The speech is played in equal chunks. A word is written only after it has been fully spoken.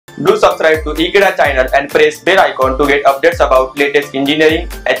Do subscribe to Ekeeda channel and press bell icon to get updates about latest engineering,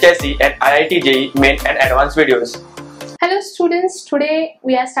 HSC and IIT JEE main and advanced videos. Hello students, today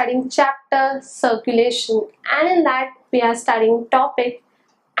we are studying chapter circulation and in that we are studying topic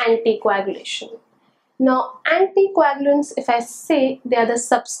anticoagulation. Now anticoagulants, if I say, they are the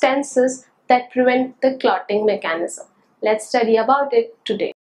substances that prevent the clotting mechanism. Let's study about it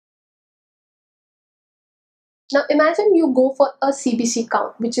today. Now imagine you go for a CBC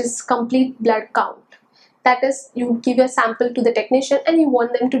count, which is complete blood count. That is, you give your sample to the technician and you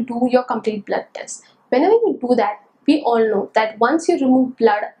want them to do your complete blood test. Whenever you do that, we all know that once you remove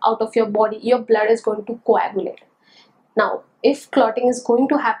blood out of your body, your blood is going to coagulate. Now, if clotting is going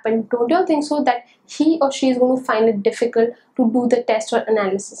to happen, don't you think so that he or she is going to find it difficult to do the test or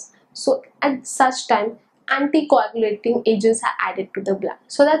analysis? So at such time, anticoagulating agents are added to the blood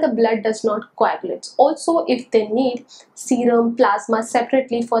so that the blood does not coagulate. Also, if they need serum, plasma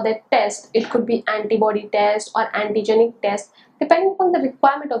separately for their test, it could be antibody test or antigenic test, depending upon the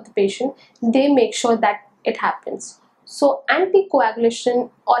requirement of the patient, they make sure that it happens. So anticoagulation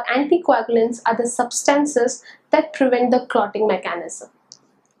or anticoagulants are the substances that prevent the clotting mechanism.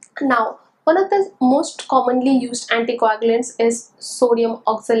 Now, one of the most commonly used anticoagulants is sodium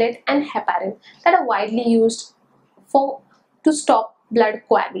oxalate and heparin that are widely used to stop blood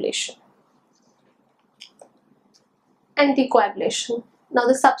coagulation. Anticoagulation. Now,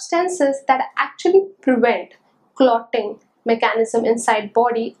 the substances that actually prevent clotting mechanism inside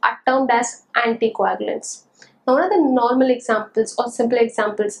body are termed as anticoagulants. Now, one of the normal examples or simple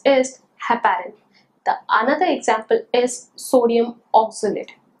examples is heparin. The another example is sodium oxalate.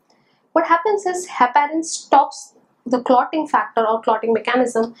 What happens is heparin stops the clotting factor or clotting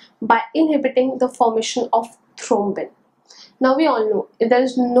mechanism by inhibiting the formation of thrombin. Now we all know if there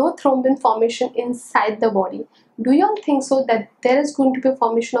is no thrombin formation inside the body, do you all think so that there is going to be a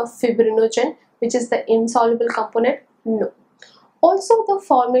formation of fibrinogen, which is the insoluble component? No. Also the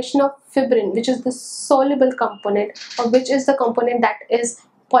formation of fibrin, which is the soluble component or which is the component that is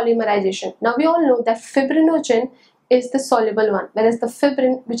polymerization. Now we all know that fibrinogen is the soluble one, whereas the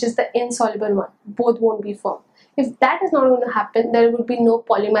fibrin, which is the insoluble one, both won't be formed. If that is not going to happen, there will be no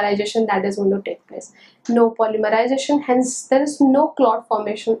polymerization that is going to take place. No polymerization, hence there is no clot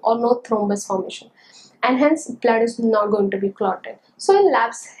formation or no thrombus formation, and hence blood is not going to be clotted. So in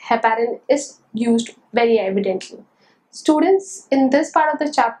labs, heparin is used very evidently. Students, in this part of the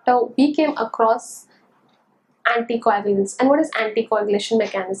chapter, we came across anticoagulants and what is anticoagulation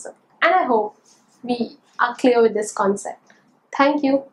mechanism, and I hope we are clear with this concept. Thank you.